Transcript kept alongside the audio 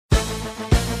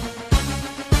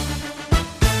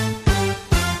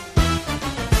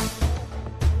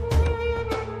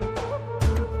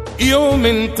يوم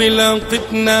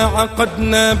انطلاقتنا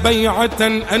عقدنا بيعة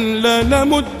أن لا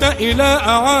نمد إلى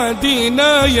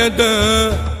أعادينا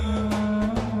يدا،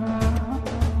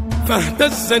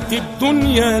 فاهتزت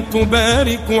الدنيا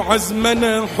تبارك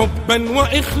عزمنا حبا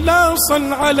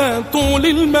وإخلاصا على طول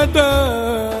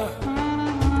المدى.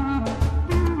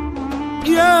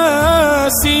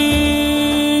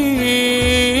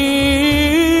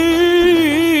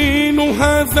 ياسين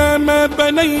هذا ما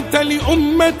بنيت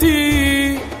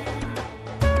لأمتي،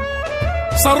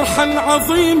 صرحا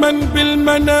عظيما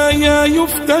بالمنايا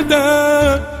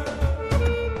يفتدى،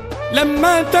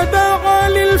 لما تداعى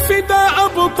للفداء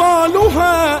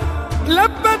أبطالها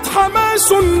لبت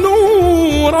حماس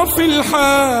النور في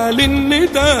الحال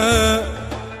الندى.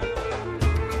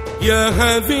 يا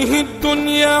هذه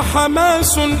الدنيا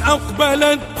حماس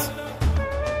أقبلت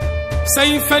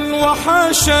سيفا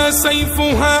وحاشا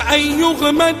سيفها أن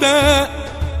يغمدا،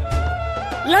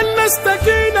 لن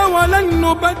نستكين ولن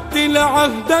نبدل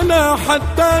عهدنا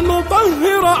حتى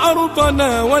نطهر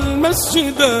أرضنا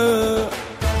والمسجدا.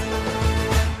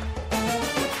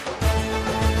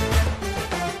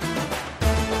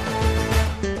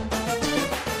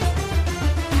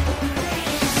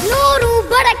 نور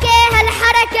وبركة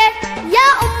هالحركة يا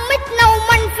أمتنا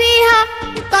ومن فيها،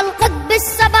 طلقت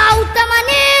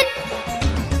بال87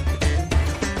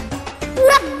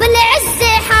 رب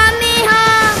العزة حاميها.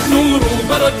 نور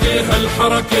وبركة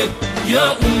هالحركة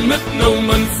يا أمتنا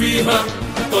ومن فيها،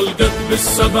 طلقت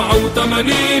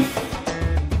بال87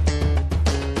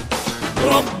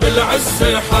 رب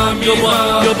العزة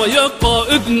حاميها. يابا يا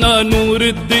قائدنا نور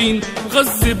الدين،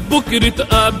 غزة بكرة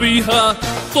أبيها،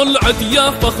 طلعت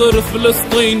يا فخر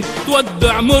فلسطين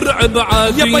تودع مرعب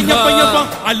عاديها. يابا يابا يابا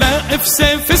على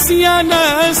سيف يا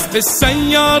ناس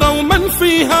بالسيارة ومن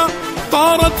فيها،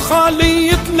 طارت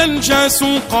خاليتنا الجاس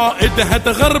وقائدها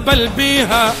تغربل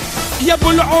بيها. يا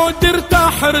ابو العود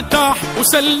ارتاح ارتاح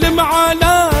وسلم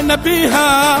على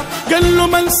نبيها، قال له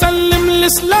من سلم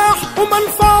السلاح ومن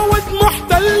فاوض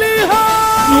محتليها.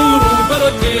 نور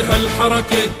وبركة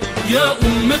هالحركة يا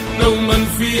أمتنا ومن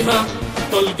فيها،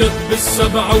 طلقت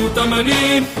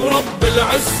بال87 ورب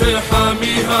العزة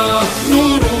حاميها.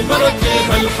 نور وبركة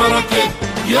هالحركة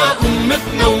يا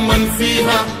أمتنا ومن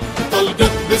فيها،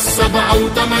 طلقت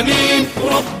بال87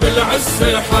 ورب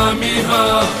العزة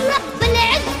حاميها. رب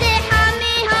العزة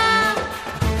حاميها.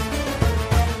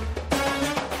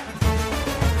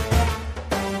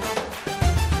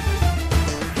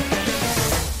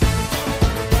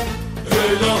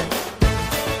 هلا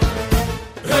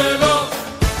هلا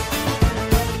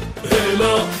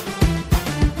هلا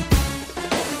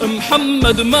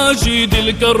محمد ماجد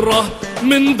القرة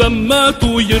من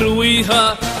دماته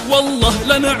يرويها، والله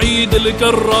لنعيد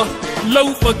الكرة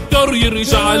لو فكر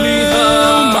يرجع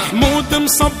ليها. محمود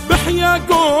مصبح يا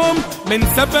قوم من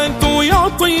ثبته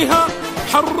يعطيها،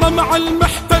 حرم على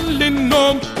المحتل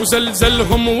النوم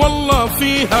وزلزلهم والله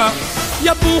فيها.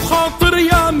 يا ابو خاطر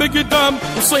يا مقدام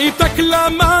وصيتك لا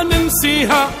ما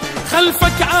ننسيها،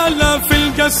 خلفك آلاف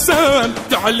القسام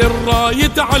تعلي الراية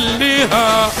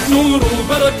تعليها. نور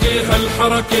وبركة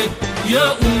هالحركة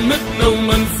يا أمتنا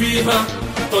ومن فيها،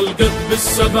 طلقت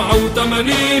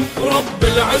بال87 ورب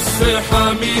العزة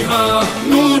حاميها.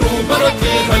 نور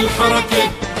وبركة هالحركة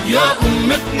يا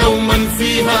أمتنا ومن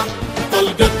فيها،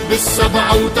 طلقت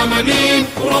بال87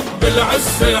 ورب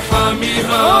العزة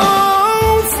حاميها.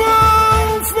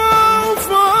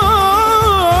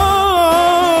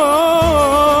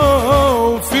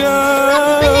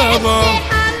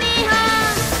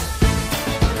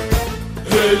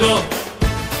 هلا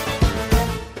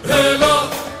هلا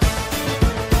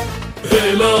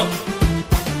هلا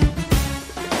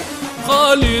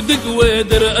خالد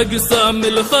قويدر أقسام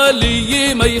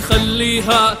الخالية ما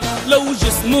يخليها، لو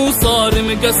جسمه صار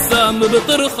مقسم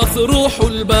بترخص روحه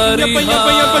الباريها. يابا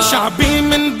يابا يابا شعبي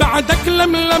من بعدك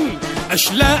لملم،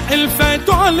 أشلاء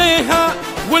الفاتوا عليها،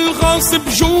 والغاصب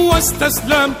جوا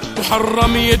استسلم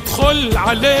وحرم يدخل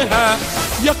عليها.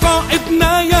 يا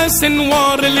قائدنا يا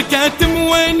سنوار الكاتم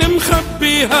وين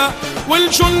مخبيها،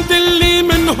 والجند اللي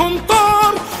منهم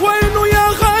طار وينه يا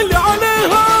غالي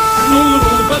عليها. نور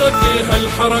وبركة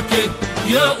هالحركة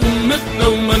يا أمتنا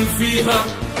ومن فيها،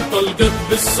 طلقت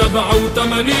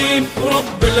بال87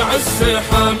 ورب العزة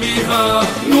حاميها.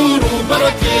 نور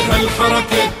وبركة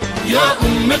هالحركة يا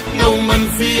أمتنا ومن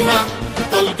فيها،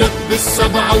 طلقت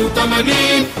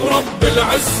بال87 ورب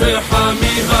العزة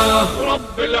حاميها.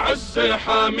 رب العزة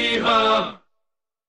حاميها.